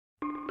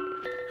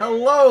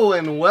Hello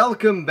and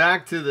welcome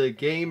back to the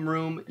game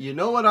room. You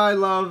know what I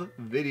love?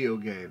 Video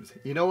games.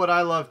 You know what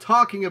I love?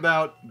 Talking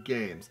about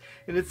games.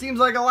 And it seems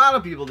like a lot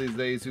of people these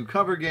days who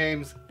cover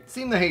games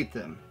seem to hate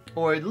them.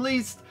 Or at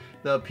least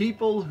the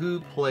people who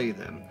play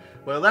them.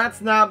 Well,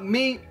 that's not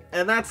me,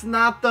 and that's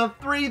not the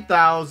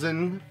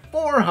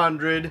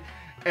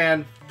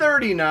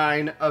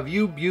 3,439 of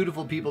you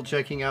beautiful people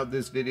checking out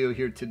this video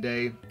here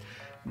today.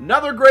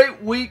 Another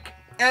great week.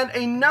 And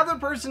another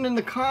person in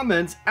the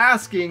comments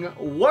asking,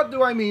 what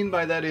do I mean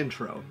by that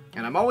intro?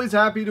 And I'm always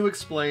happy to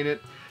explain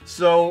it.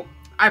 So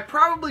I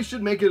probably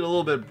should make it a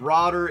little bit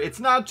broader. It's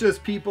not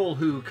just people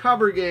who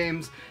cover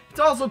games,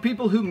 it's also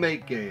people who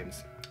make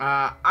games.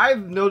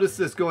 I've noticed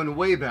this going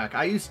way back.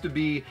 I used to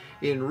be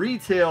in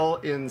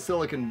retail in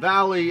Silicon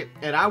Valley,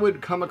 and I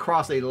would come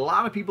across a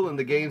lot of people in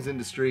the games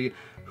industry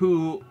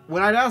who,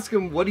 when I'd ask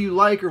them, what do you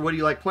like or what do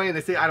you like playing?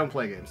 They say, I don't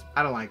play games.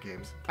 I don't like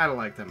games. I don't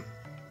like them.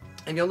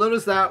 And you'll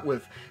notice that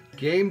with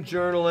game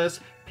journalists,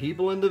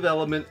 people in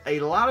development, a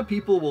lot of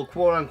people will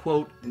quote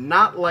unquote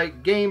not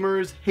like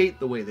gamers,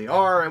 hate the way they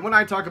are. And when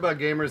I talk about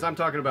gamers, I'm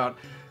talking about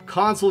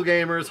console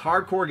gamers,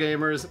 hardcore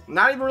gamers,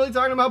 not even really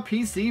talking about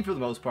PC for the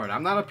most part.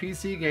 I'm not a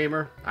PC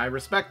gamer. I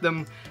respect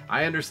them.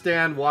 I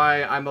understand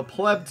why I'm a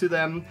pleb to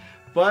them,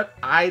 but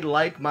I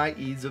like my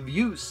ease of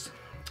use.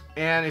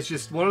 And it's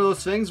just one of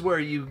those things where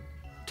you,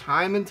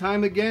 time and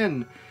time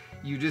again,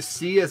 you just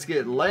see us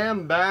get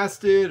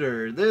lambasted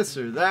or this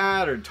or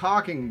that or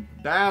talking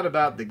bad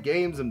about the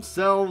games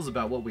themselves,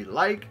 about what we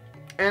like.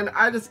 And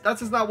that's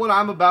just not what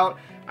I'm about.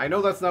 I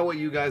know that's not what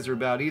you guys are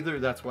about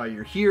either. That's why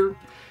you're here.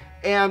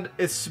 And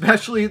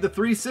especially the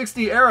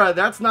 360 era,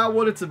 that's not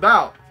what it's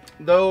about.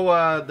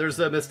 Though there's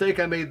a mistake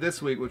I made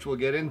this week, which we'll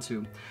get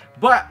into.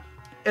 But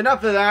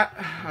enough of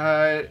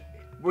that.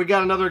 We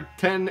got another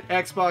 10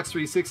 Xbox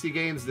 360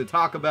 games to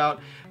talk about.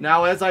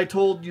 Now, as I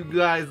told you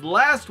guys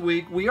last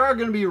week, we are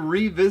going to be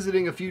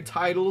revisiting a few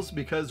titles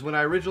because when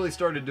I originally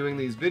started doing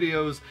these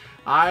videos,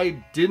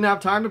 I didn't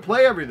have time to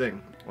play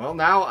everything. Well,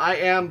 now I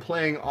am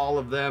playing all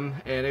of them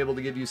and able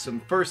to give you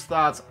some first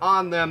thoughts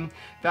on them.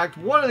 In fact,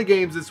 one of the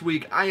games this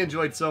week I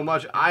enjoyed so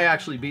much, I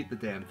actually beat the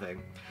damn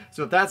thing.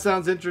 So if that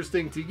sounds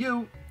interesting to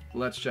you,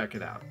 let's check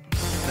it out.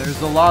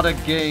 There's a lot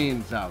of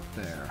games out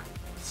there,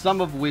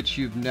 some of which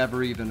you've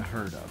never even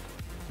heard of.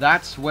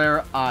 That's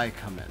where I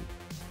come in.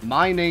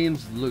 My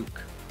name's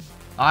Luke.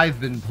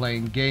 I've been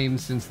playing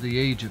games since the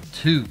age of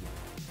 2,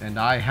 and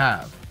I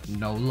have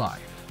no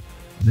life.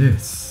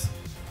 This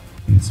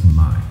is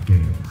my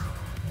game room.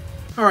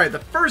 Alright, the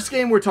first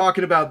game we're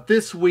talking about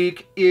this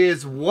week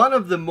is one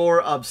of the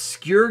more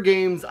obscure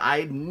games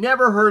I'd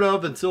never heard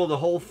of until the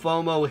whole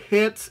FOMO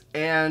hit,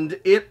 and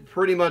it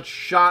pretty much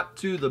shot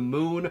to the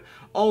moon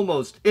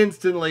almost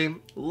instantly.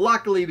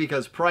 Luckily,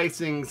 because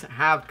pricings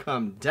have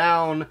come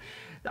down,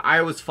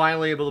 I was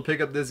finally able to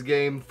pick up this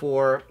game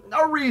for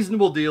a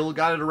reasonable deal.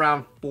 Got it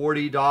around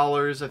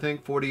 $40, I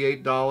think,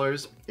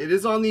 $48. It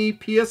is on the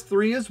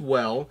PS3 as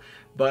well,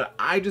 but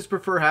I just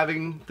prefer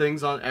having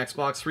things on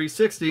Xbox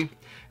 360.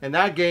 And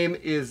that game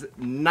is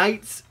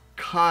Knight's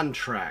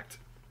Contract.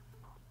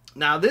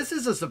 Now, this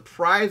is a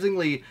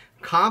surprisingly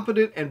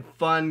competent and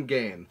fun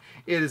game.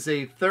 It is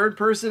a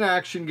third-person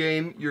action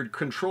game. You're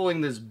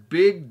controlling this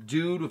big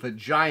dude with a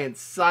giant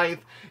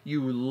scythe.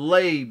 You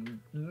lay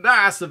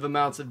massive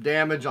amounts of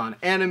damage on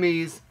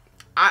enemies.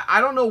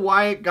 I don't know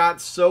why it got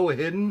so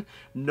hidden.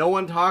 No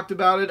one talked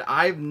about it.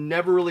 I've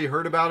never really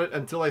heard about it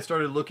until I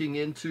started looking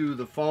into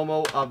the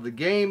FOMO of the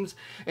games.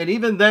 And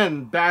even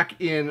then, back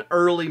in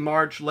early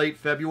March, late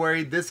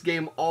February, this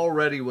game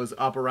already was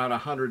up around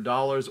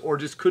 $100 or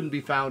just couldn't be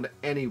found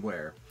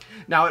anywhere.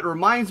 Now, it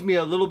reminds me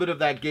a little bit of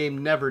that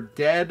game Never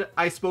Dead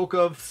I spoke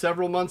of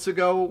several months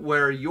ago,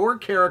 where your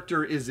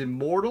character is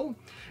immortal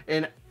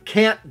and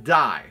can't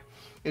die.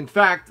 In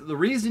fact, the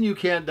reason you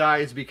can't die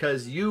is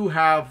because you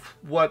have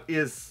what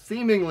is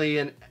seemingly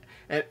an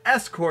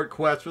escort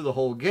quest for the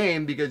whole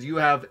game, because you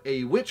have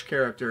a witch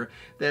character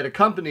that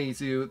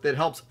accompanies you that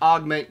helps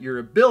augment your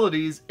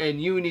abilities,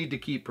 and you need to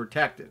keep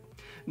protected.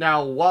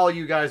 Now, while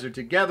you guys are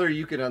together,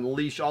 you can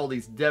unleash all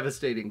these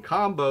devastating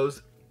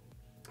combos,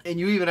 and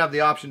you even have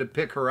the option to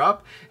pick her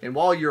up, and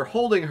while you're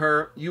holding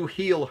her, you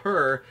heal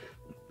her,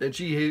 and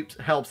she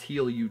helps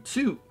heal you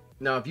too.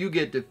 Now, if you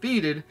get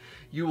defeated,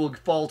 you will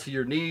fall to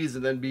your knees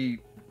and then be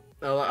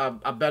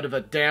a bit of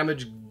a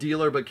damage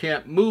dealer but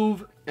can't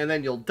move, and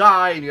then you'll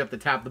die and you have to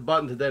tap the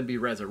button to then be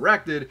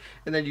resurrected,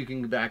 and then you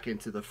can get back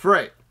into the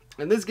fray.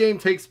 And this game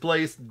takes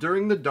place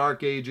during the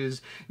Dark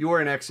Ages.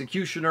 You're an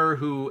executioner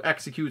who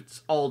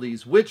executes all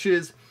these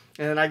witches,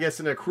 and I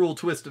guess in a cruel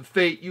twist of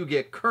fate, you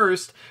get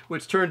cursed,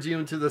 which turns you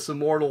into this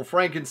immortal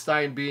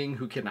Frankenstein being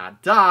who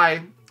cannot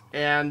die.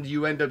 And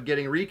you end up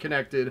getting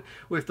reconnected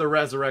with the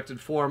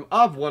resurrected form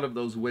of one of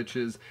those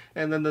witches.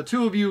 And then the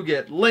two of you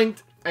get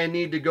linked and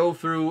need to go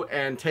through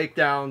and take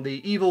down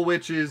the evil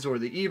witches or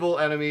the evil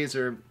enemies,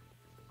 or,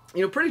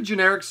 you know, pretty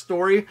generic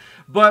story,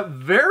 but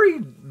very,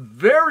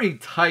 very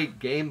tight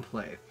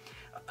gameplay.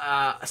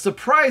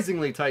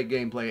 Surprisingly tight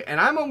gameplay. And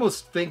I'm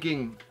almost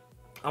thinking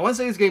I want to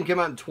say this game came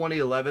out in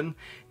 2011.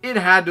 It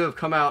had to have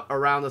come out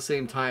around the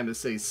same time as,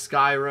 say,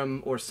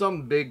 Skyrim or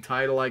some big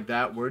title like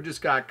that where it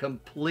just got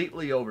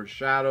completely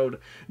overshadowed.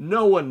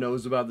 No one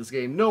knows about this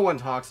game. No one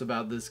talks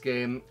about this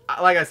game.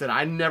 Like I said,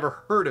 I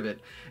never heard of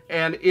it.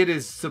 And it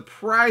is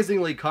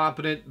surprisingly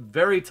competent,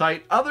 very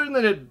tight, other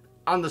than it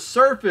on the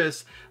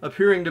surface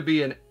appearing to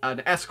be an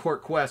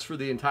escort quest for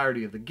the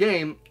entirety of the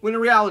game, when in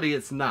reality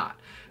it's not.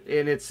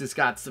 And it's just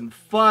got some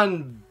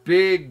fun,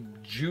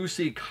 big,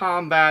 juicy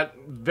combat,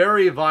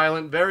 very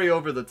violent, very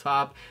over the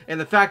top, and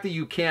the fact that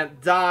you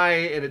can't die,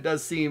 and it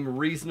does seem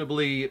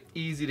reasonably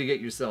easy to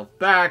get yourself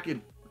back,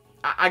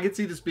 I could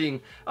see this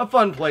being a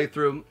fun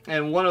playthrough,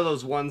 and one of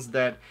those ones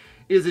that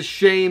is a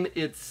shame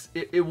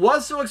it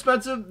was so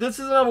expensive. This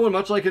is another one,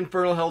 much like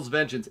Infernal Hell's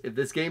Vengeance. If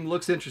this game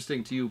looks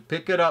interesting to you,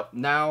 pick it up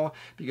now,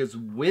 because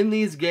when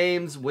these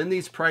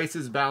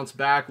prices bounce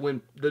back,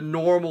 when the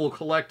normal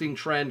collecting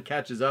trend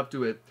catches up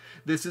to it,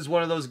 this is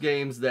one of those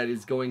games that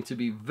is going to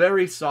be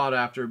very sought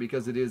after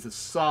because it is a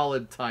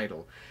solid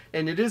title.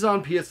 And it is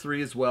on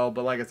PS3 as well,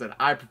 but like I said,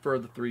 I prefer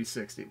the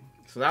 360.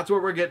 So that's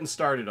what we're getting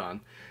started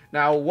on.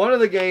 Now, one of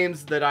the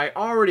games that I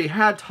already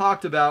had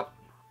talked about,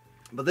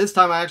 but this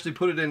time I actually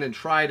put it in and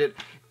tried it,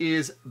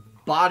 is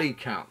Body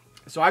Count.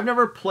 So I've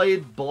never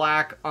played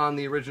Black on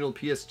the original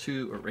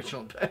PS2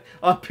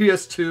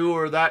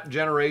 or that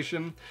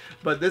generation,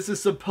 but this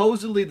is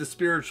supposedly the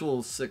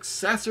spiritual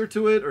successor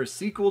to it or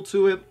sequel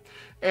to it.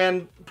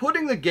 And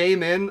putting the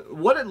game in,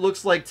 what it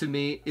looks like to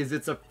me is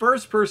it's a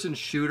first-person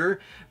shooter,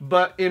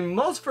 but in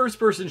most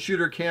first-person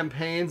shooter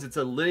campaigns, it's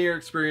a linear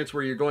experience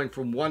where you're going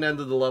from one end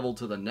of the level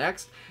to the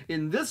next.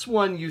 In this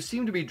one, you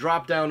seem to be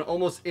dropped down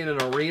almost in an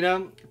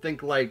arena.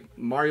 Think like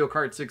Mario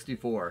Kart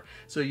 64.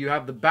 So you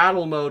have the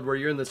battle mode where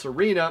you're in this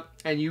arena,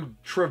 and you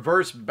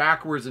traverse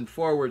backwards and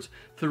forwards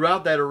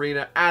throughout that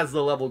arena as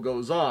the level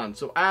goes on.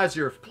 So as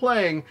you're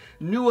playing,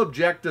 new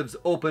objectives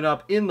open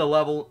up in the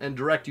level and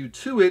direct you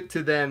to it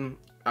to then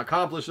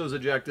accomplish those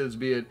objectives,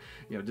 be it,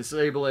 you know,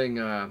 disabling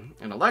an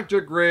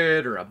electric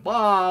grid or a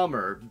bomb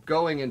or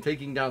going and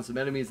taking down some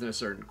enemies in a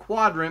certain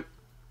quadrant.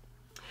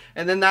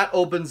 And then that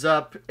opens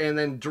up and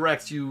then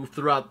directs you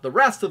throughout the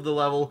rest of the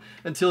level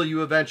until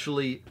you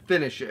eventually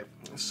finish it.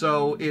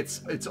 So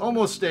it's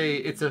almost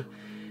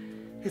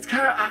it's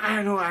kind of, I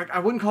don't know, I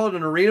wouldn't call it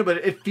an arena, but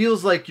it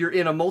feels like you're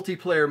in a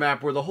multiplayer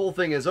map where the whole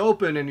thing is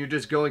open and you're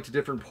just going to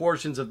different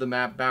portions of the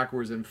map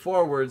backwards and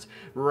forwards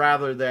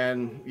rather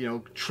than, you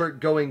know,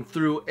 going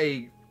through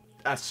a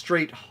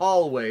straight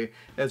hallway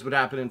as would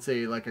happen in,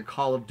 say, like a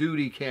Call of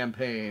Duty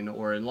campaign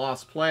or in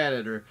Lost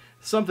Planet or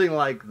something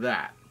like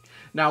that.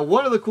 Now,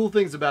 one of the cool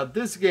things about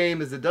this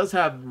game is it does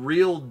have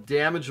real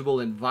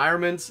damageable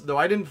environments, though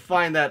I didn't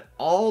find that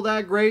all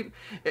that great.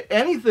 If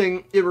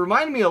anything, it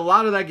reminded me a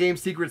lot of that game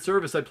Secret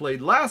Service I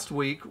played last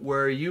week,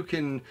 where you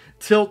can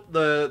tilt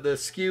the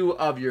skew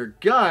of your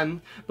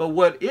gun, but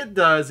what it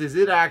does is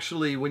it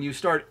actually, when you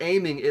start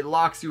aiming, it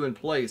locks you in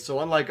place. So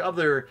unlike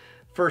other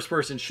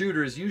first-person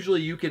shooters,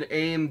 usually you can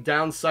aim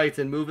down sights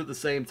and move at the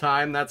same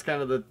time. That's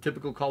kind of the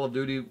typical Call of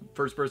Duty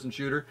first-person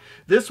shooter.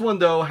 This one,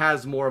 though,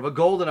 has more of a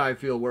GoldenEye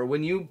feel, where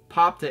when you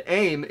pop to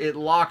aim, it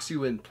locks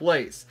you in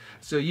place.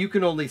 So you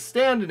can only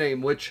stand and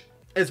aim, which,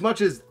 as much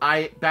as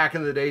I, back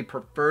in the day,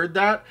 preferred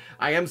that,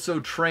 I am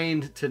so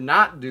trained to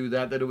not do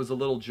that that it was a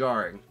little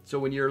jarring. So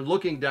when you're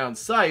looking down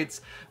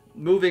sights,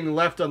 moving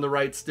left on the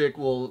right stick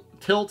will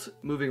tilt,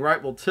 moving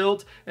right will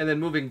tilt, and then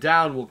moving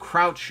down will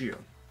crouch you.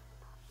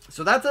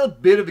 So that's a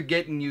bit of a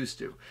getting used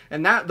to.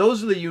 And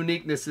those are the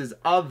uniquenesses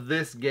of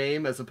this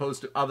game as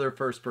opposed to other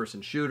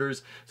first-person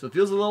shooters. So it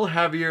feels a little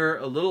heavier,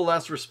 a little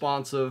less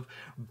responsive,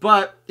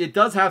 but it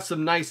does have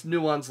some nice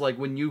nuance, like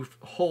when you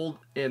hold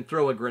and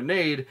throw a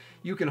grenade,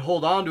 you can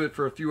hold on to it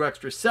for a few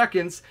extra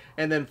seconds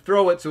and then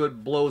throw it so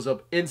it blows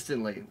up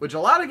instantly, which a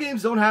lot of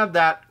games don't have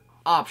that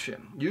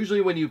option. Usually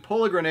when you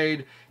pull a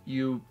grenade,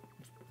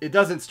 it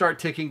doesn't start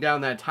ticking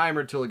down that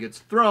timer until it gets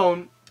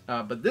thrown.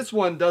 But this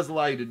one does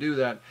allow you to do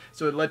that,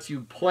 so it lets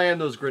you plan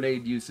those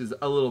grenade uses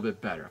a little bit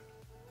better.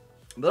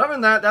 But other than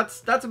that,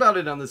 that's about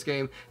it on this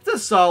game. It's a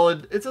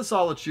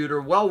solid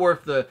shooter, well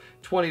worth the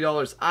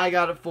 $20 I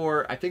got it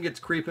for. I think it's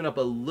creeping up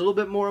a little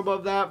bit more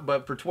above that,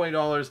 but for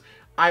 $20,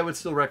 I would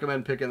still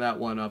recommend picking that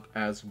one up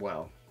as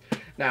well.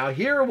 Now,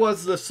 here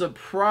was the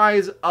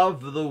surprise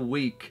of the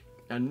week.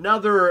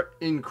 Another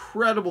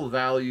incredible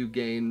value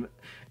game,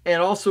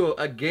 and also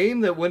a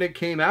game that when it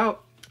came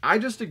out, I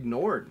just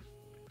ignored.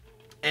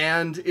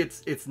 And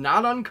it's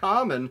not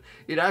uncommon.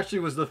 It actually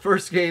was the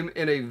first game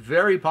in a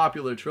very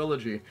popular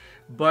trilogy.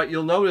 But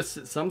you'll notice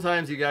that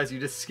sometimes, you guys, you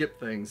just skip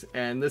things.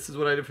 And this is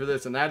what I did for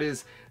this, and that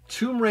is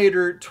Tomb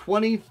Raider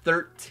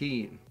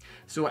 2013.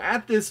 So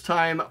at this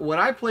time, when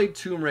I played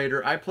Tomb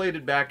Raider, I played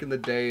it back in the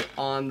day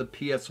on the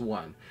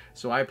PS1.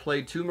 So I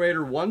played Tomb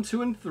Raider 1,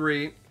 2, and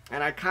 3,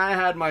 and I kind of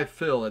had my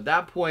fill. At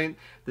that point,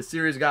 the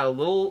series got a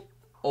little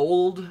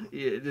old.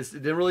 It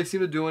didn't really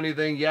seem to do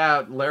anything.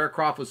 Yeah, Lara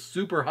Croft was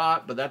super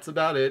hot, but that's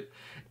about it.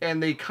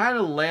 And they kind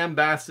of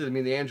lambasted, I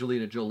mean, the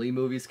Angelina Jolie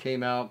movies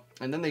came out,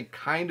 and then they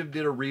kind of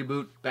did a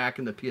reboot back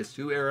in the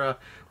PS2 era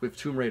with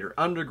Tomb Raider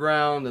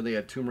Underground, and they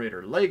had Tomb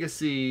Raider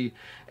Legacy,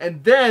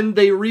 and then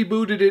they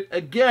rebooted it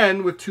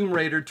again with Tomb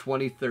Raider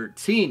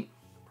 2013.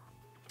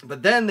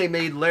 But then they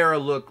made Lara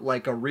look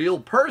like a real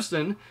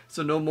person,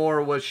 so no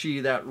more was she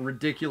that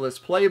ridiculous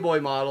Playboy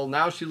model.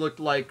 Now she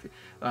looked like,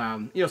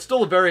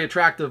 still a very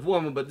attractive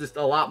woman, but just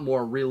a lot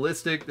more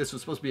realistic. This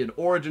was supposed to be an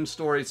origin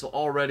story, so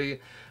already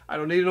I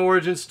don't need an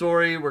origin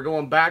story. We're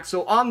going back.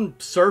 So on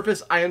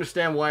surface, I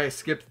understand why I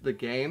skipped the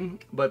game,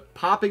 but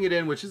popping it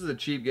in, which is a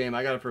cheap game,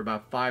 I got it for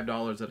about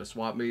 $5 at a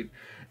swap meet,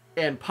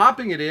 and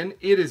popping it in,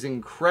 it is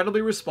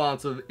incredibly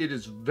responsive. It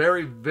is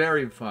very,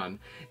 very fun.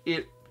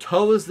 It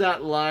toes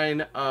that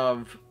line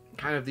of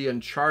kind of the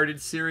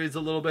Uncharted series a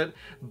little bit,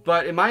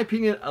 but in my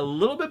opinion, a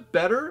little bit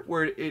better,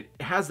 where it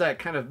has that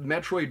kind of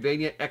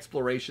Metroidvania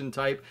exploration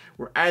type,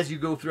 where as you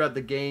go throughout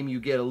the game, you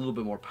get a little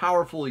bit more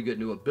powerful, you get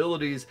new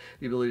abilities,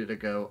 the ability to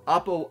go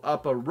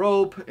up a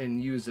rope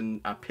and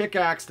using a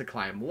pickaxe to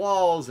climb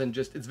walls, and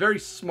just, it's very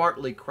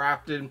smartly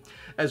crafted,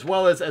 as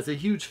well as a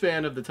huge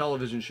fan of the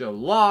television show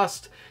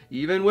Lost.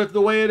 Even with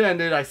the way it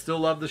ended, I still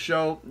love the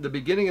show. The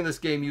beginning of this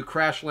game, you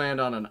crash land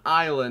on an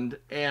island,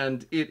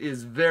 and it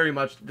is very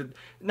much...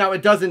 Now,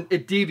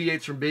 it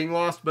deviates from being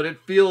Lost, but it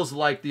feels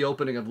like the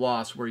opening of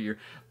Lost, where you're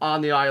on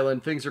the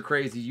island, things are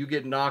crazy, you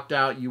get knocked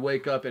out, you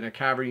wake up in a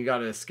cavern, you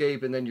gotta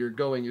escape, and then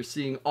you're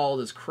seeing all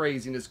this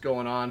craziness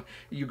going on.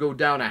 You go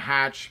down a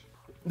hatch.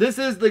 This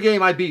is the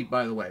game I beat,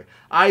 by the way.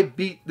 I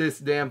beat this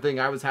damn thing.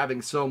 I was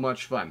having so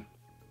much fun,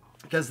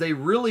 because they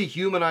really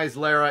humanized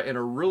Lara in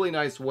a really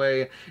nice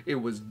way.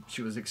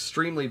 She was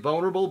extremely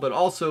vulnerable, but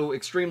also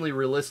extremely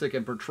realistic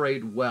and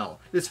portrayed well.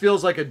 This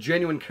feels like a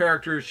genuine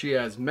character. She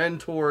has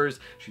mentors,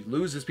 she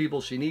loses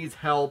people, she needs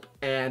help,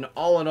 and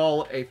all in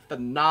all, a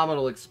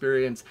phenomenal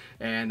experience.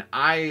 And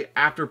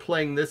after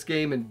playing this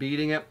game and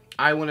beating it,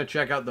 I want to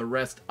check out the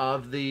rest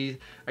of the,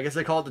 I guess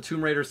they call it the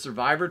Tomb Raider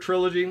Survivor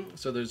Trilogy.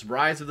 So there's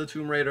Rise of the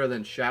Tomb Raider,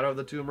 then Shadow of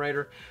the Tomb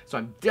Raider. So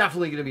I'm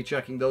definitely going to be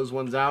checking those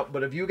ones out.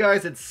 But if you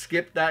guys had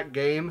skipped that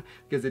game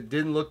because it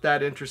didn't look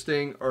that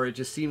interesting, or it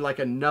just seemed like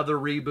another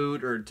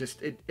reboot, or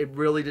just it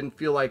really didn't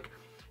feel like,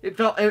 it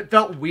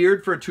felt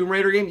weird for a Tomb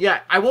Raider game.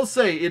 Yeah, I will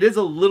say it is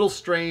a little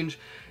strange.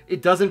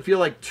 It doesn't feel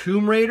like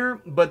Tomb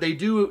Raider, but they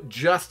do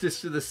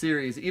justice to the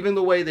series. Even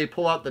the way they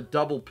pull out the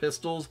double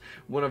pistols,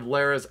 one of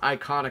Lara's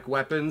iconic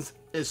weapons,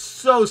 is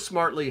so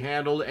smartly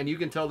handled, and you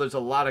can tell there's a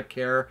lot of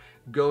care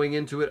going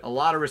into it, a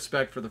lot of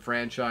respect for the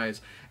franchise,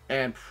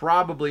 and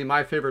probably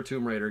my favorite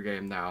Tomb Raider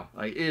game now.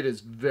 Like, it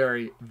is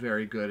very,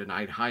 very good, and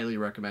I'd highly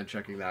recommend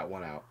checking that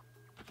one out.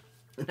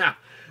 Now,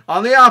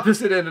 on the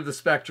opposite end of the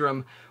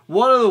spectrum,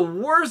 one of the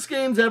worst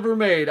games ever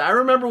made. I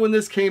remember when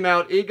this came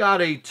out, it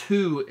got a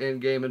 2 in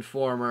Game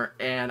Informer,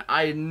 and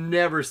I had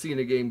never seen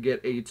a game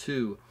get a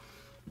 2.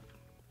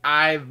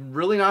 I've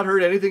really not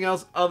heard anything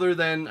else other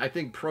than, I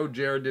think Pro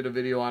Jared did a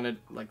video on it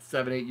like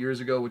 7-8 years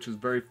ago, which was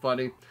very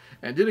funny,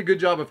 and did a good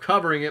job of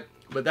covering it,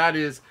 but that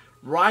is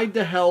Ride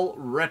to Hell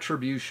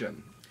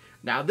Retribution.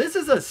 Now, this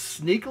is a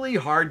sneakily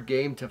hard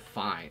game to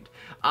find.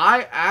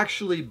 I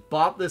actually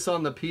bought this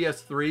on the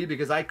PS3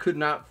 because I could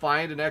not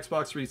find an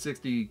Xbox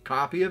 360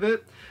 copy of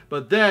it.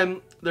 But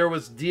then there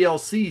was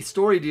DLC,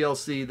 story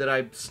DLC, that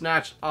I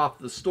snatched off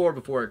the store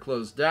before it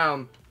closed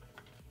down.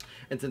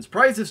 And since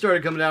prices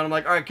started coming down, I'm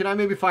like, all right, can I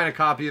maybe find a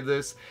copy of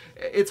this?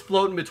 It's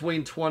floating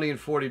between $20 and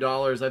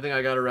 $40. I think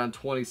I got around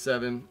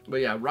 $27.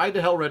 But yeah, Ride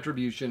to Hell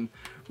Retribution,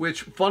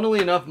 which, funnily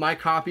enough, my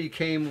copy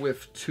came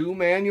with 2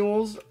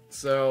 manuals.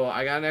 So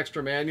I got an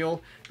extra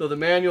manual. Though the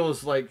manual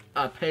is like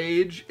a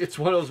page. It's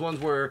one of those ones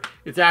where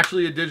it's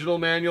actually a digital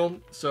manual.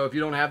 So if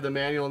you don't have the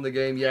manual in the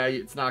game, yeah,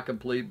 it's not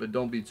complete, but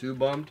don't be too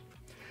bummed.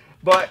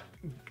 But,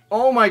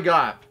 oh my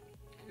god.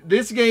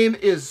 This game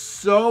is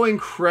so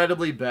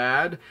incredibly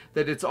bad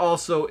that it's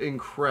also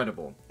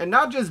incredible. And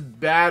not just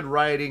bad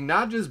writing,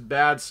 not just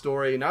bad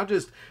story, not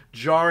just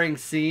jarring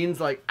scenes,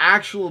 like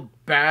actual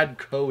bad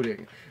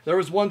coding. There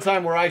was one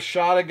time where I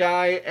shot a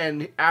guy,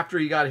 and after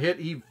he got hit,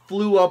 he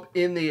flew up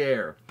in the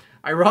air.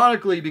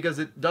 Ironically, because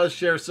it does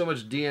share so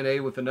much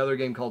DNA with another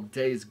game called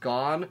Days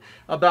Gone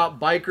about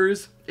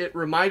bikers, it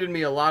reminded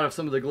me a lot of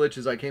some of the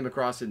glitches I came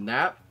across in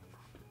that.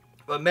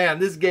 But man,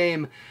 this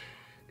game...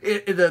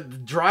 the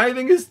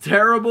driving is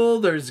terrible.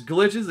 There's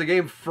glitches. The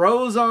game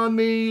froze on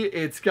me.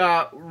 It's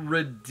got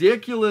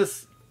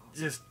ridiculous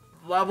just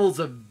levels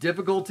of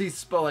difficulty.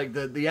 Like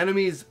the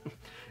enemies,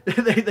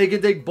 they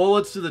can take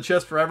bullets to the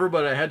chest forever,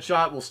 but a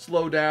headshot will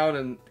slow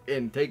down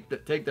and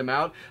take them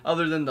out.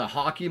 Other than the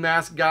hockey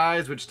mask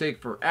guys, which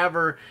take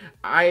forever.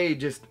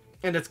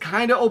 And it's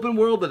kind of open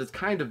world, but it's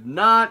kind of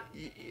not.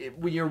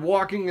 When you're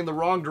walking in the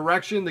wrong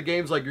direction, the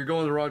game's like you're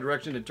going in the wrong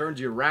direction, it turns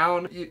you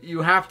around.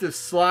 You have to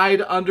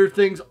slide under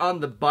things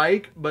on the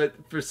bike, but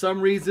for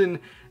some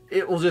reason,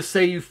 it will just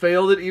say you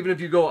failed it even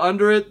if you go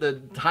under it. The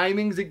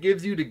timings it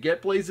gives you to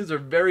get places are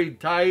very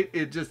tight.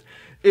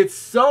 It's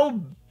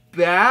so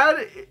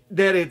bad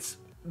that it's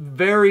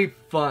very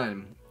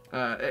fun.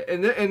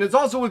 And it's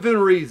also within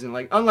reason.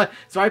 Like,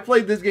 so I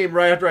played this game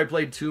right after I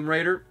played Tomb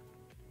Raider.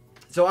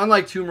 So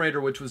unlike Tomb Raider,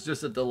 which was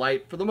just a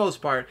delight for the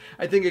most part,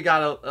 I think it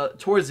got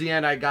towards the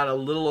end I got a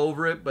little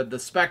over it, but the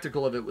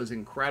spectacle of it was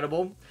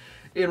incredible.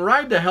 In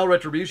Ride to Hell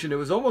Retribution, it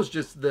was almost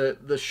just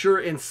the sheer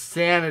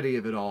insanity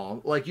of it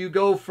all. Like, you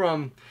go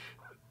from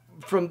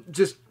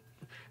just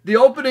the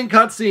opening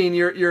cutscene,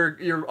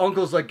 your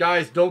uncle's like,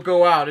 guys, don't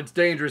go out, it's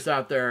dangerous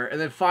out there.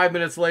 And then 5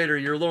 minutes later,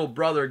 your little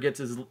brother gets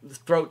his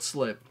throat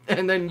slit.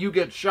 And then you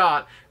get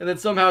shot. And then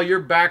somehow you're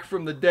back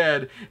from the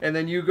dead. And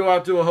then you go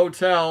out to a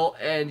hotel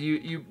and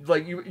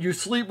you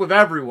sleep with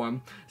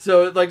everyone.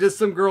 So like just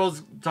some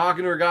girls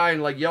talking to her guy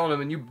and like yelling at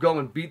him, and you go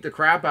and beat the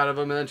crap out of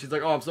him. And then she's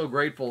like, oh, I'm so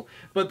grateful.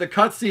 But the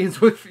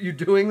cutscenes with you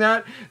doing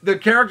that, the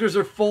characters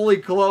are fully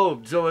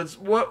clothed. So it's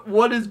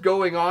what is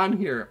going on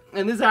here?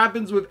 And this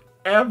happens with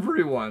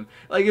everyone.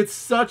 Like, it's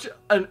such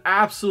an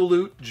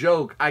absolute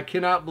joke. I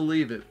cannot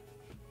believe it.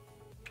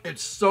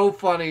 It's so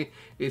funny.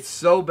 It's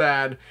so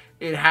bad.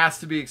 It has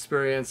to be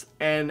experienced.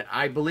 And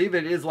I believe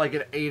it is like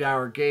an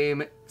 8-hour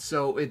game,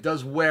 so it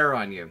does wear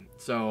on you.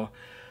 So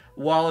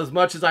while as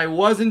much as I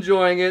was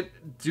enjoying it,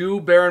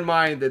 do bear in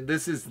mind that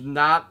this is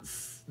not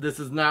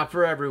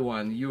for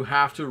everyone. You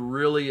have to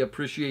really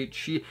appreciate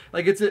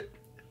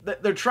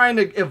they're trying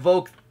to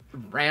evoke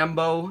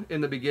Rambo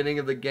in the beginning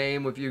of the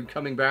game with you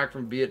coming back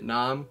from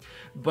Vietnam,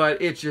 but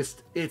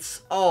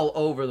it's all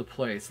over the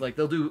place. Like,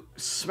 they'll do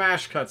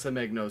smash cuts that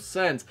make no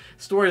sense,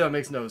 story that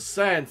makes no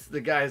sense.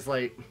 The guy's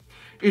like,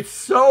 it's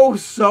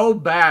so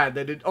bad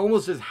that it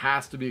almost just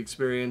has to be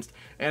experienced,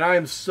 and I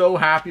am so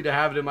happy to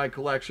have it in my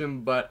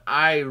collection. But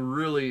I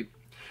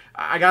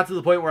got to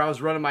the point where I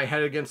was running my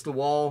head against the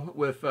wall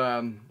with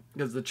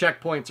because the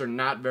checkpoints are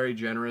not very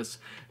generous,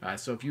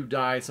 so if you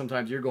die,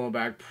 sometimes you're going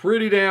back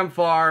pretty damn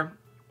far.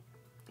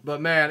 But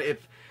man,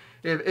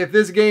 if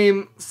this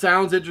game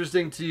sounds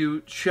interesting to you,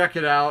 check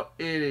it out.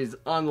 It is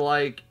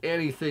unlike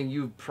anything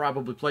you've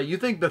probably played. You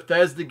think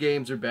Bethesda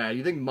games are bad.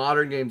 You think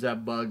modern games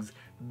have bugs.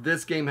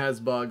 This game has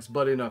bugs,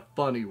 but in a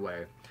funny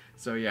way.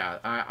 So yeah,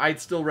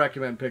 I'd still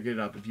recommend picking it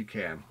up if you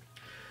can.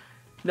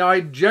 Now, I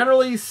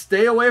generally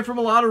stay away from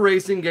a lot of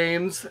racing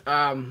games.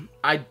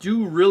 I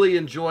do really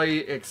enjoy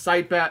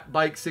Excite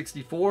Bike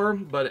 64,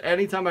 but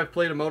anytime I've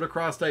played a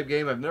motocross type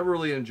game, I've never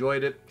really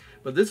enjoyed it.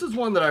 But this is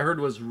one that I heard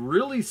was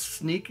really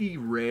sneaky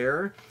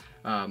rare,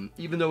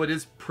 even though it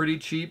is pretty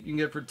cheap. You can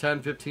get it for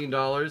 $10,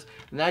 $15.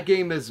 And that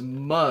game is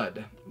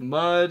Mud.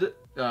 Mud,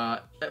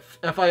 FIM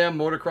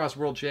Motocross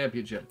World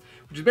Championship,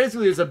 which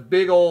basically is a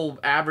big old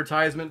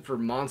advertisement for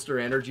Monster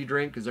Energy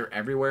drink, because they're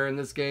everywhere in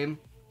this game.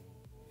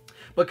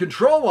 But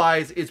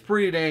control-wise, it's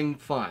pretty dang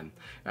fun.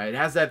 It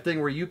has that thing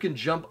where you can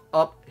jump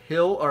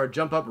uphill or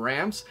jump up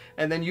ramps,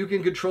 and then you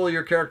can control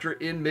your character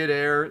in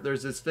midair.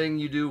 There's this thing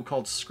you do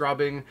called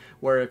scrubbing,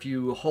 where if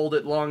you hold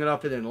it long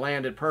enough and then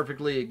land it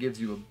perfectly, it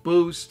gives you a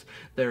boost.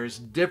 There's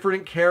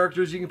different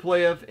characters you can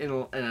play with in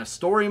a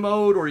story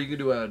mode, or you can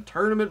do a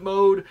tournament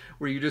mode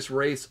where you just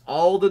race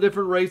all the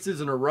different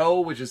races in a row,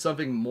 which is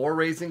something more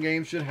racing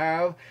games should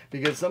have,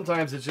 because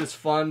sometimes it's just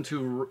fun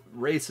to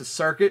race a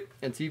circuit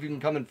and see if you can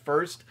come in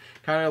first.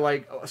 Kind of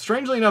like,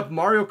 strangely enough,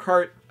 Mario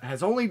Kart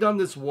has only done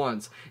this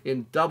once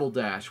in Double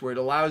Dash, where it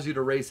allows you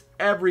to race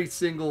every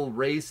single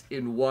race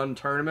in one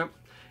tournament,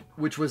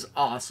 which was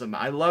awesome.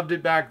 I loved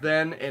it back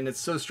then, and it's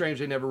so strange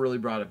they never really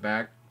brought it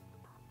back.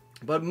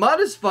 But Mud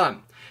is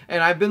fun,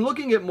 and I've been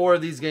looking at more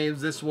of these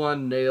games. This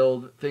one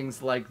nailed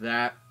things like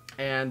that,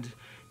 and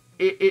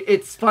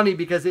it's funny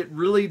because it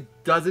really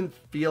doesn't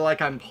feel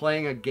like I'm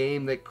playing a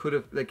game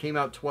that came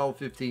out 12,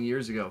 15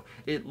 years ago.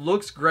 It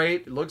looks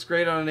great. It looks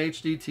great on an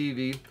HD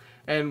TV.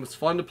 And it's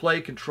fun to play,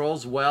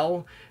 controls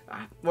well.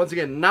 Once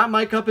again, not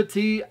my cup of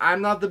tea.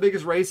 I'm not the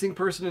biggest racing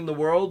person in the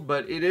world,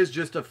 but it is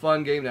just a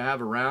fun game to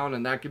have around,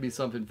 and that could be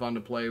something fun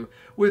to play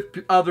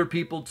with other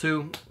people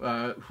too,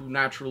 who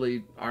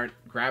naturally aren't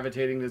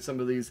gravitating to some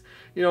of these,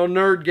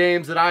 nerd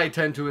games that I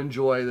tend to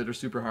enjoy that are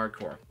super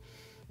hardcore.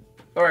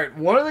 Alright,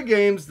 one of the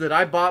games that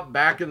I bought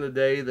back in the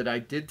day that I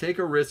did take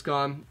a risk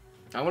on,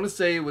 I want to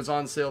say it was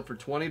on sale for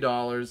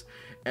 $20,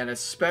 and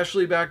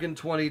especially back in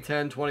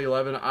 2010,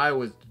 2011, I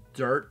was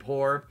dirt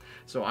poor,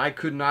 so I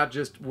could not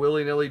just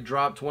willy-nilly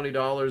drop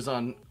 $20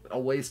 on a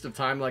waste of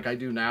time like I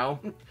do now.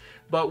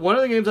 But one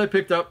of the games I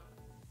picked up,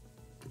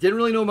 didn't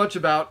really know much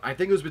about. I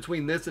think it was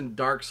between this and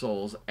Dark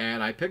Souls,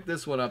 and I picked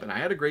this one up, and I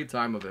had a great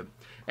time with it.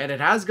 And it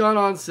has gone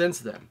on since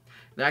then.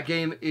 That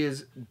game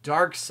is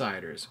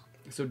Darksiders.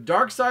 So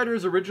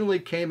Darksiders originally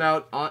came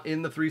out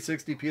in the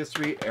 360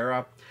 PS3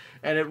 era,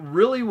 and it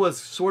really was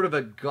sort of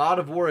a God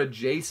of War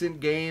adjacent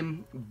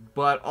game,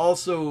 but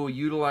also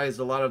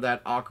utilized a lot of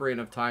that Ocarina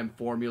of Time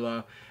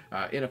formula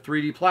in a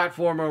 3D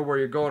platformer where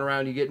you're going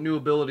around, you get new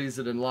abilities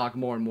that unlock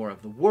more and more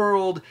of the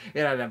world.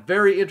 It had a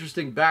very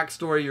interesting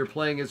backstory. You're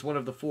playing as one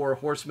of the 4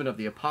 horsemen of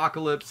the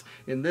apocalypse.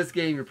 In this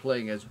game, you're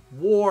playing as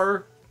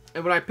War.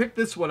 And when I picked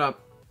this one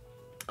up,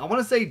 I want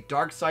to say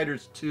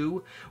Darksiders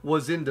 2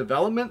 was in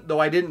development, though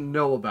I didn't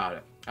know about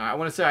it. I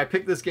want to say I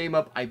picked this game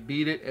up, I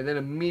beat it, and then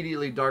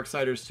immediately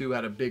Darksiders 2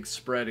 had a big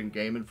spread in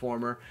Game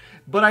Informer.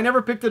 But I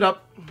never picked it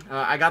up.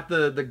 I got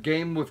the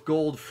Game with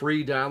Gold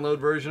free download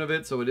version of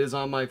it, so it is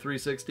on my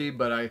 360,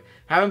 but I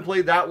haven't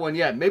played that one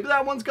yet. Maybe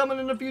that one's coming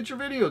in a future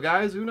video,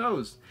 guys. Who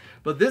knows?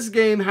 But this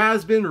game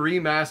has been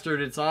remastered.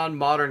 It's on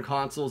modern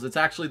consoles. It's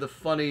actually the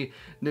funny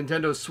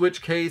Nintendo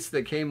Switch case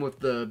that came with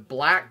the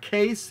black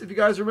case, if you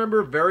guys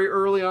remember, very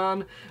early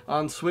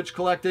on Switch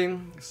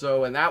collecting.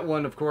 So, and that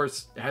one, of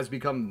course, has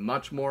become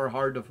much more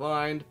hard to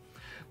find.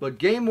 But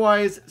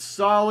game-wise,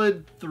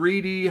 solid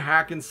 3D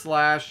hack and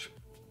slash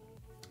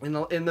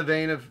in the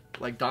vein of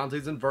like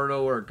Dante's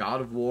Inferno or God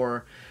of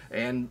War.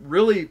 And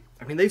really,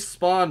 I mean, they've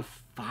spawned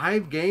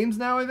 5 games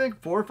now, I think,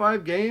 4 or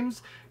 5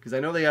 games. Because I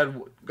know they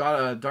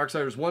got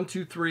Darksiders 1,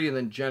 2, 3, and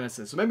then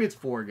Genesis. So maybe it's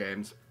 4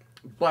 games.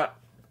 But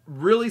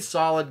really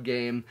solid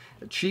game.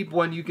 A cheap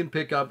one you can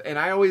pick up. And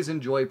I always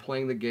enjoy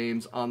playing the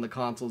games on the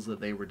consoles that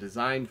they were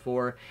designed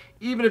for.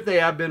 Even if they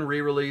have been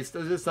re-released.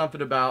 There's just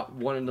something about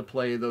wanting to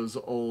play those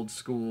old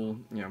school,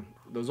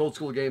 those old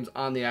school games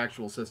on the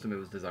actual system it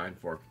was designed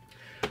for.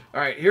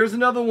 Alright, here's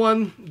another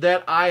one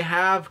that I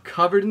have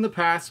covered in the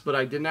past, but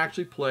I didn't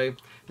actually play.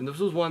 And this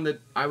was one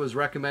that I was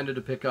recommended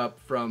to pick up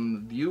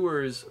from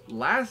viewers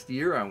last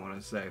year, I want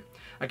to say.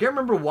 I can't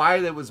remember why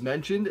that was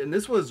mentioned, and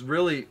this was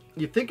really,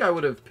 you'd think I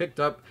would have picked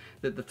up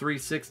that the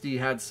 360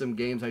 had some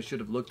games I should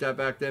have looked at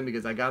back then,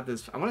 because I got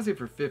this, I want to say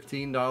for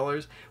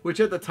 $15, which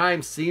at the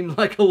time seemed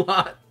like a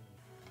lot.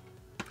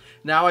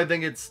 Now I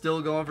think it's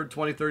still going for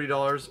 $20,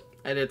 $30,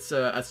 and it's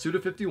a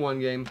Suda51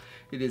 game.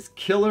 It is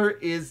Killer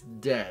is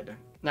Dead.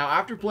 Now,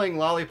 after playing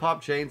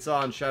Lollipop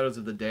Chainsaw and Shadows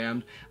of the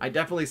Damned, I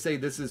definitely say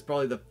this is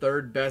probably the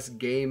 3rd best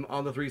game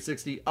on the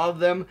 360 of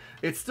them.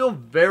 It's still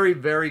very,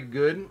 very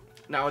good.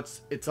 Now,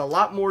 it's a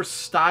lot more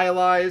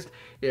stylized.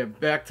 Yeah,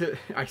 back to...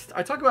 I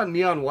talk about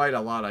Neon White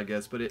a lot, I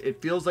guess, but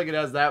it feels like it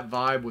has that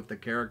vibe with the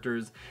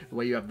characters. The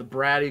way you have the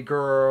bratty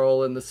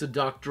girl and the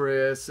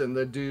seductress and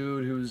the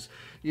dude who's,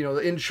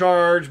 in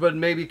charge, but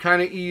maybe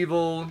kind of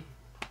evil.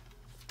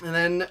 And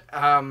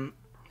then...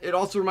 it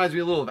also reminds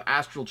me a little of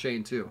Astral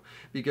Chain too,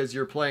 because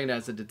you're playing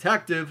as a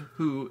detective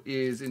who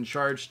is in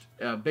charge,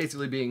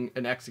 basically being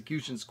an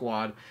execution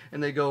squad,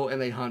 and they go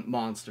and they hunt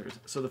monsters.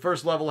 So the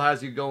first level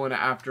has you going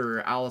after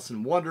Alice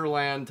in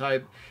Wonderland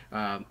type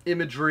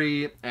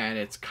imagery, and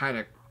it's kind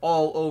of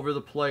all over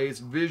the place,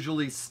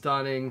 visually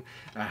stunning,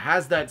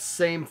 has that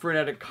same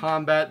frenetic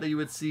combat that you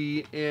would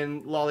see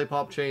in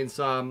Lollipop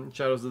Chainsaw,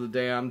 Shadows of the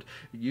Damned.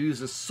 You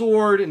use a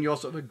sword, and you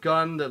also have a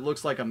gun that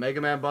looks like a Mega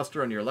Man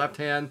Buster on your left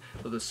hand,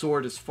 so the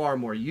sword is far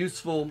more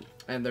useful,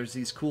 and there's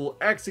these cool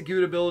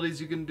execute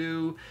abilities you can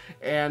do,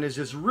 and it's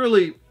just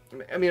really,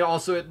 I mean,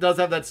 also it does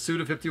have that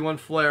Suda51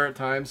 flair at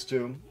times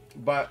too,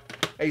 but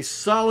a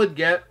solid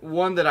get,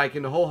 one that I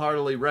can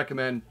wholeheartedly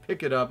recommend.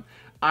 Pick it up.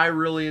 I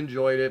really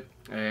enjoyed it,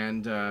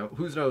 and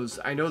who knows,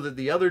 I know that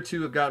the other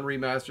 2 have gotten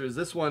remasters.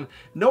 This one,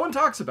 no one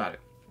talks about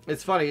it.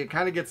 It's funny, it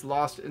kind of gets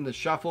lost in the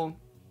shuffle.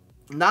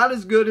 Not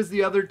as good as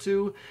the other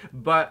 2,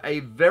 but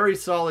a very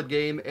solid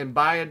game, and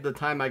by the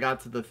time I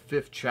got to the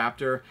 5th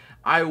chapter,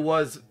 I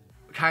was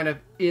kind of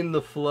in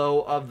the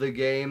flow of the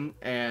game,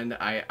 and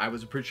I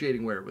was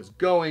appreciating where it was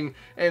going,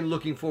 and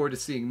looking forward to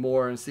seeing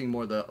more, and seeing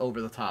more of the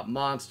over-the-top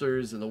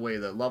monsters, and the way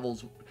the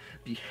levels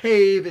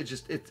behave.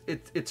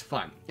 It's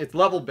fun. It's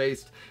level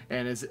based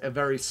and is a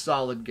very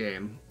solid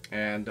game,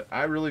 and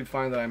I really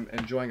find that I'm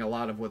enjoying a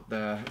lot of what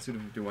the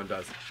Suda51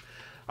 does.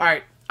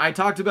 Alright, I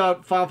talked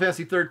about Final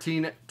Fantasy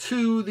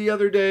 13-2 the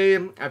other day.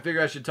 I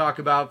figured I should talk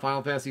about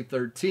Final Fantasy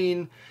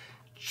 13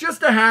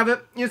 just to have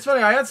it. It's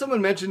funny, I had someone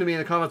mention to me in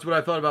the comments what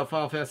I thought about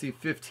Final Fantasy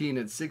 15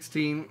 and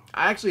 16.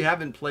 I actually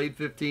haven't played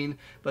 15,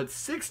 but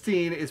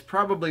 16 is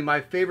probably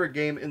my favorite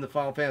game in the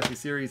Final Fantasy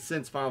series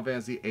since Final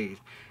Fantasy 8.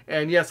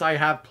 And yes, I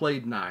have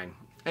played 9.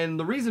 And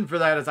the reason for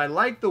that is I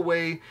like the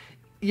way...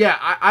 Yeah,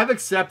 I've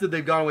accepted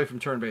they've gone away from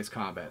turn-based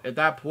combat. At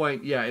that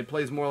point, yeah, it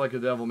plays more like a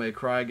Devil May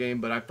Cry game,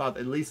 but I thought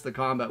at least the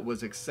combat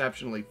was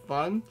exceptionally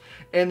fun.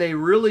 And they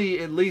really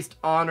at least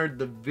honored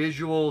the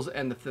visuals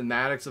and the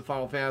thematics of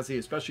Final Fantasy,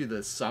 especially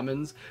the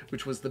summons,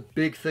 which was the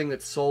big thing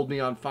that sold me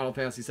on Final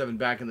Fantasy VII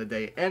back in the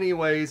day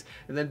anyways.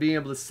 And then being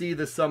able to see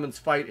the summons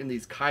fight in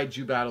these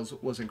kaiju battles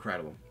was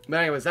incredible.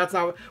 But anyways, that's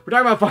not... We're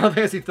talking about Final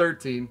Fantasy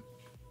 13.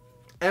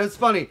 And it's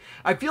funny,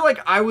 I feel like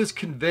I was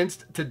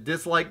convinced to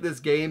dislike this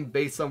game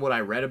based on what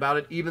I read about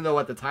it, even though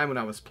at the time when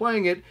I was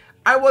playing it,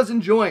 I was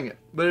enjoying it.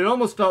 But it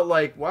almost felt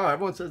like, wow,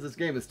 everyone says this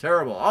game is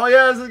terrible. Oh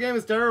yeah, this game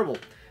is terrible.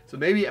 So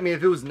maybe, I mean,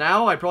 if it was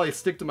now, I'd probably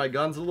stick to my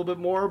guns a little bit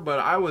more, but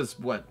I was,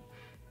 what,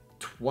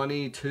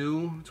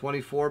 22,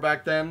 24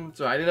 back then?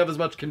 So I didn't have as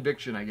much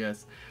conviction, I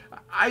guess.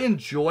 I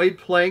enjoyed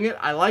playing it.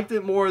 I liked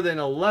it more than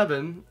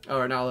 11,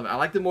 or not 11, I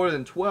liked it more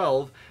than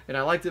 12, and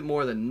I liked it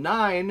more than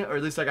 9, or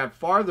at least I got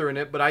farther in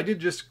it, but I did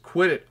just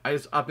quit it. I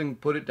just up and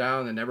put it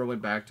down and never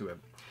went back to it.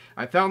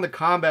 I found the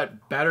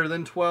combat better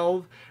than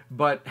 12,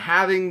 but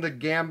having the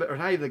gambit, or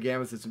not even the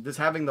gambit system, just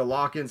having the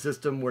lock-in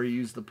system where you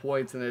use the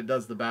points and it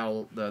does the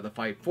battle, the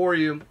fight for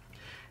you.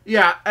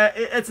 Yeah,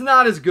 it's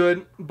not as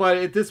good, but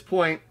at this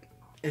point,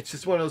 it's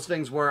just one of those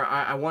things where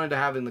I wanted to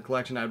have in the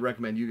collection. I'd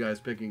recommend you guys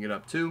picking it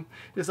up too.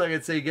 Just like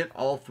I'd say, get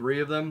all 3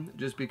 of them,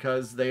 just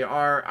because they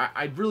are,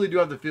 I really do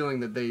have the feeling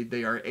that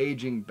they are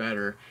aging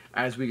better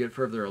as we get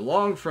further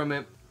along from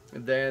it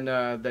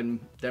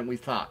than we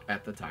thought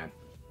at the time.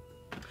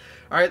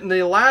 All right, and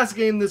the last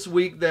game this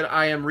week that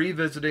I am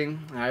revisiting,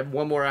 I have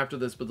one more after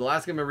this, but the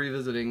last game I'm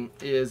revisiting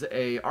is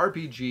a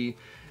RPG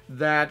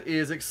that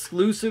is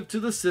exclusive to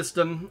the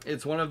system.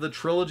 It's one of the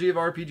trilogy of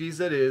RPGs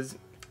that is,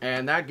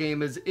 and that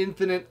game is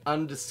Infinite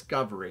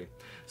Undiscovery.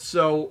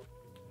 So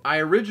I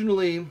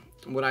originally,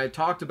 when I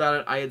talked about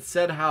it, I had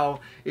said how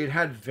it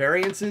had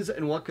variances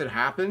in what could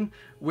happen,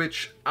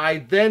 which I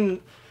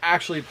then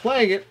actually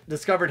playing it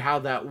discovered how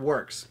that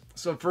works.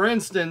 So for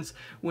instance,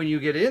 when you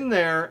get in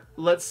there,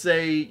 let's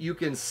say you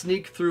can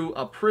sneak through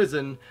a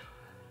prison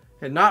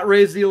and not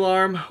raise the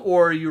alarm,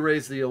 or you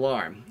raise the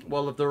alarm.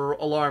 Well, if the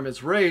alarm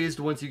is raised,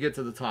 once you get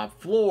to the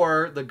top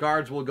floor, the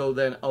guards will go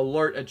then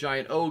alert a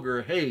giant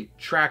ogre, hey,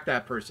 track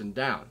that person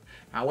down.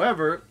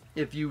 However,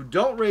 if you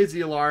don't raise the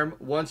alarm,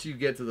 once you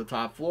get to the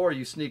top floor,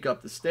 you sneak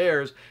up the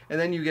stairs, and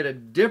then you get a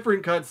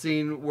different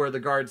cutscene where the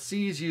guard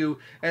sees you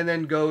and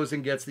then goes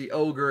and gets the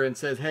ogre and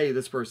says, hey,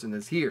 this person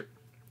is here.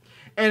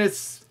 And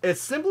it's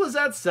as simple as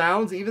that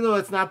sounds, even though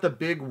it's not the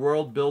big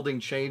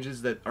world-building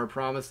changes that are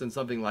promised in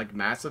something like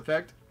Mass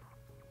Effect.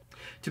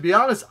 To be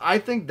honest, I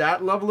think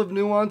that level of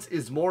nuance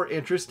is more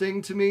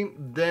interesting to me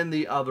than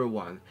the other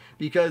one.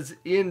 Because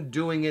in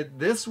doing it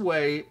this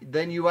way,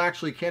 then you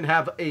actually can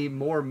have a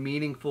more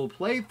meaningful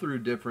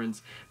playthrough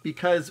difference.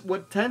 Because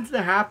what tends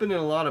to happen in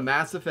a lot of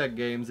Mass Effect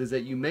games is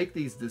that you make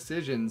these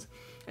decisions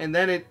and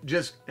then it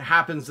just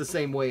happens the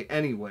same way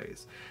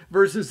anyways.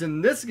 Versus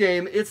in this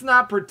game, it's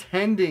not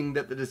pretending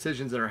that the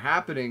decisions that are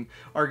happening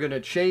are going to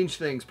change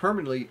things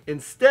permanently.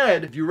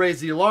 Instead, if you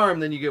raise the alarm,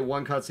 then you get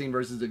one cutscene,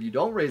 versus if you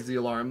don't raise the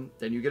alarm,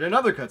 then you get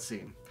another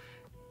cutscene.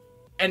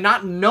 And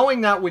not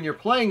knowing that when you're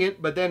playing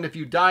it, but then if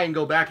you die and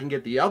go back and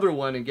get the other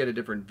one and get a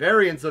different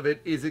variance of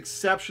it, is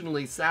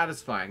exceptionally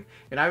satisfying.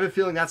 And I have a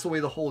feeling that's the way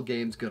the whole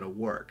game's going to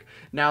work.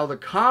 Now, the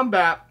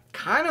combat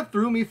kind of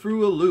threw me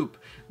through a loop.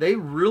 They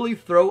really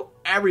throw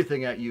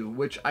everything at you,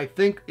 which I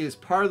think is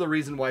part of the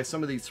reason why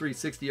some of these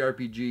 360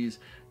 RPGs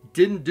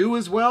didn't do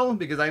as well,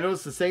 because I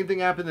noticed the same thing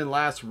happened in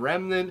Last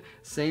Remnant,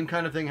 same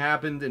kind of thing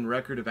happened in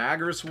Record of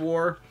Agris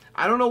War.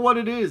 I don't know what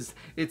it is.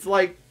 It's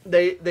like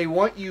they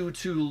want you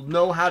to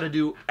know how to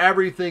do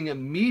everything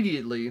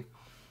immediately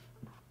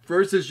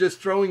versus just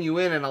throwing you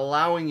in and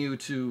allowing you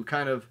to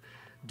kind of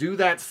do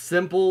that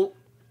simple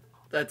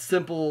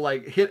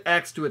like hit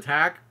X to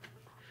attack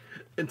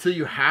until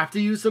you have to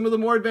use some of the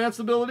more advanced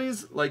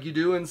abilities like you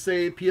do in,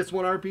 say,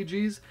 PS1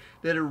 RPGs,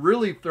 that it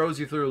really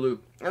throws you through a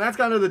loop. And that's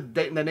kind of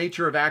the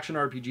nature of action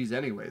RPGs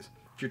anyways.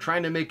 If you're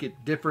trying to make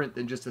it different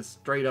than just a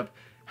straight up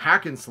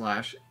hack and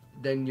slash,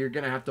 then you're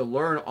going to have to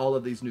learn all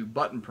of these new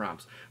button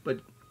prompts.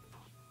 But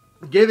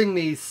giving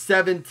me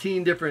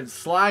 17 different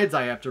slides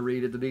I have to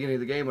read at the beginning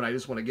of the game when I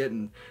just want to get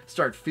and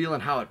start feeling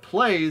how it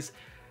plays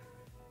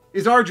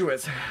is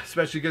arduous,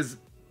 especially because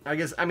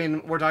I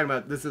mean, we're talking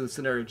about, this is a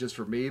scenario just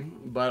for me,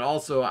 but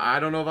also, I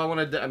don't know if I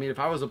want to, if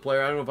I was a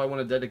player, I don't know if I want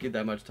to dedicate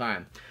that much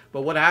time.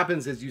 But what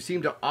happens is you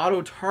seem to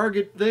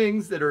auto-target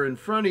things that are in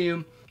front of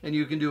you, and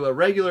you can do a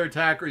regular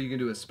attack or you can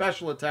do a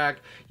special attack.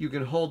 You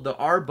can hold the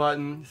R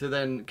button to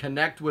then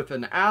connect with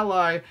an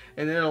ally,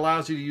 and then it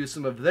allows you to use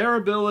some of their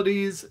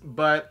abilities,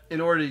 but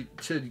in order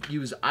to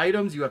use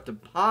items, you have to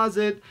pause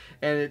it,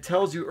 and it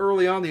tells you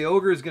early on the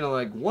ogre is going to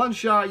like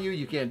one-shot you,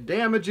 you can't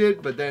damage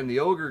it, but then the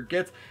ogre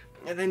gets...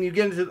 And then you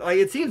get into, like,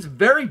 it seems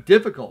very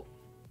difficult.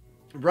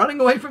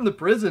 Running away from the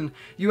prison,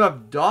 you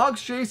have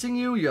dogs chasing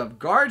you, you have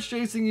guards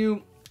chasing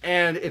you,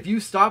 and if you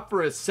stop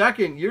for a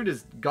second, you're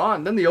just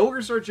gone. Then the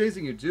ogre starts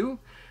chasing you too.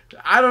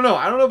 I don't know.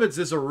 I don't know if it's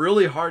just a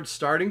really hard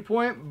starting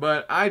point,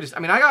 but I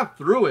got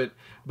through it,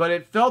 but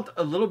it felt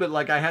a little bit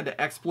like I had to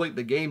exploit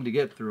the game to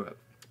get through it.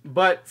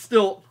 But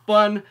still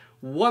fun.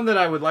 One that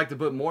I would like to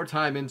put more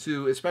time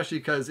into, especially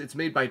because it's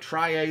made by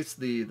Tri-Ace,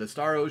 the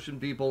Star Ocean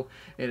people.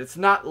 And it's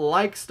not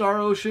like Star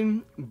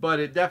Ocean, but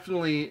it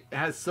definitely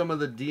has some of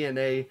the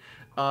DNA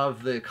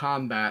of the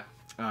combat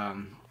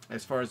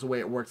as far as the way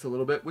it works a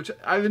little bit, which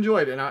I've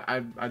enjoyed, and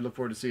I look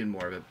forward to seeing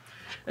more of it.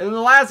 And then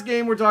the last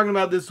game we're talking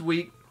about this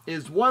week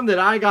is one that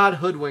I got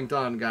hoodwinked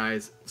on,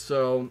 guys.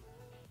 So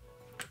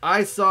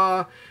I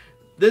saw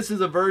this is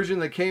a version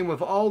that came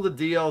with all the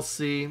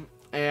DLC,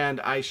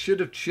 and I should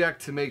have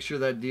checked to make sure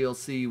that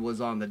DLC was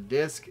on the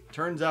disc.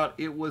 Turns out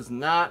it was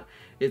not.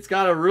 It's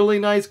got a really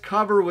nice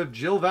cover with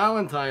Jill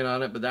Valentine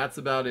on it, but that's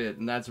about it.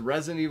 And that's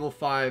Resident Evil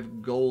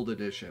 5 Gold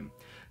Edition.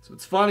 So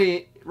it's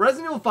funny,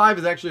 Resident Evil 5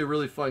 is actually a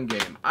really fun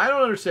game. I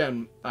don't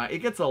understand, it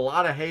gets a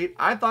lot of hate.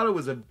 I thought it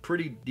was a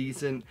pretty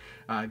decent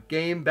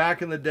game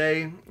back in the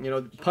day. You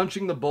know,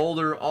 punching the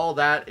boulder, all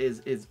that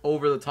is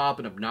over the top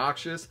and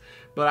obnoxious.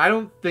 but I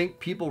don't think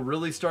people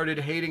really started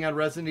hating on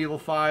Resident Evil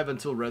 5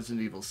 until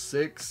Resident Evil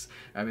 6.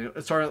 I mean,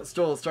 it started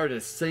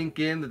to sink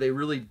in that they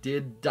really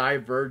did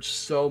diverge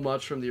so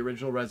much from the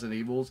original Resident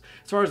Evils.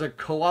 As far as a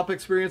co-op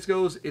experience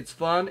goes, it's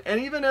fun, and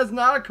even as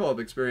not a co-op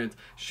experience,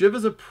 Shiv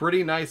is a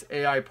pretty nice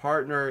AI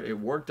partner. It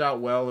worked out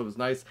well. It was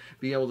nice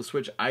being able to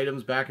switch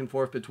items back and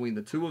forth between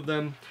the two of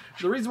them.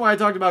 The reason why I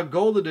talked about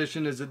Gold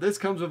Edition is that this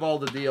comes with all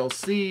the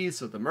DLC,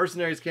 so the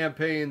Mercenaries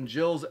campaign,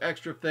 Jill's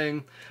extra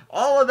thing,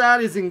 all of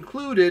that is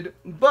included,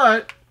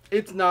 but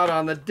it's not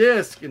on the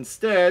disc.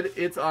 Instead,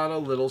 it's on a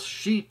little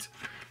sheet.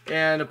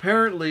 And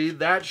apparently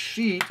that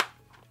sheet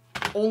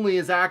only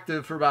is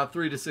active for about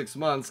 3 to 6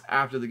 months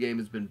after the game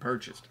has been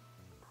purchased.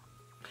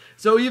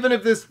 So even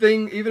if the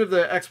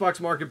Xbox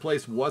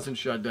Marketplace wasn't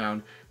shut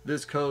down,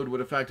 this code would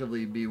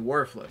effectively be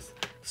worthless.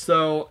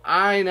 So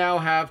I now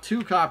have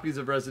 2 copies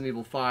of Resident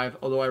Evil 5,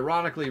 although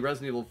ironically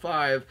Resident Evil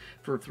 5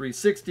 for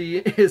 360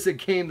 is a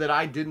game that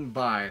I didn't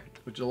buy,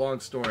 which is a long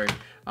story.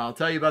 I'll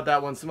tell you about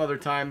that one some other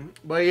time.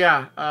 But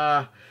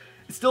yeah,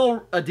 it's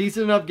still a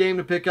decent enough game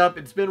to pick up.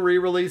 It's been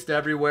re-released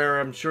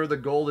everywhere. I'm sure the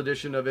gold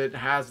edition of it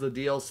has the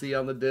DLC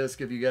on the disc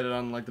if you get it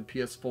on like the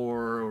PS4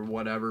 or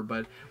whatever.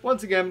 But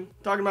once again,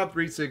 talking about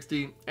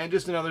 360 and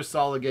just another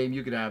solid game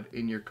you could have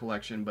in your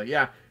collection. But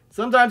yeah,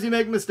 sometimes you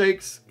make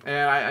mistakes,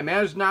 and I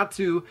managed not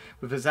to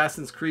with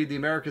Assassin's Creed the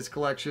Americas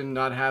collection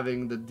not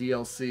having the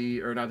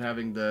DLC or not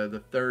having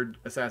the third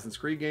Assassin's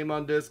Creed game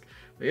on disc.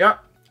 But yeah,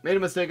 made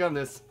a mistake on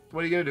this.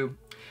 What are you going to do?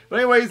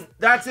 But anyways,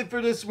 that's it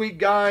for this week,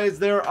 guys.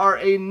 There are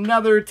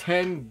another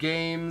 10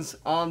 games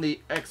on the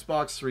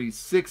Xbox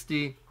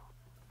 360.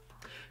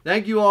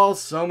 Thank you all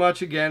so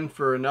much again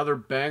for another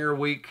banger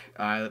week.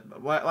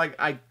 Like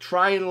I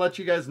try and let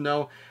you guys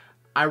know,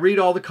 I read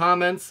all the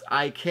comments.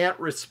 I can't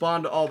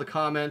respond to all the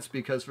comments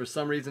because for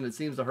some reason it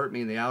seems to hurt me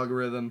in the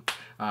algorithm.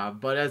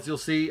 But as you'll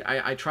see,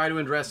 I try to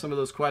address some of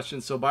those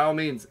questions. So by all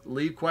means,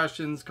 leave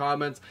questions,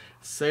 comments,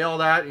 say all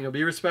that. You know,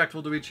 be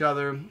respectful to each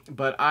other.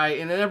 But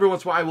and then every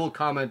once in a while I will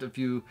comment a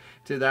few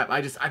to that.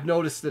 I've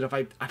noticed that if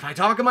I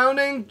talk in my own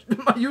name,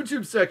 my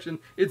YouTube section,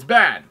 it's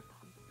bad.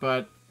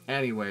 But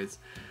anyways,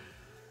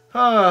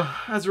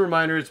 as a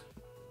release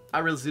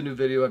a new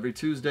video every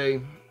Tuesday.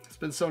 It's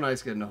been so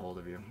nice getting a hold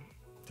of you.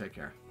 Take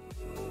care.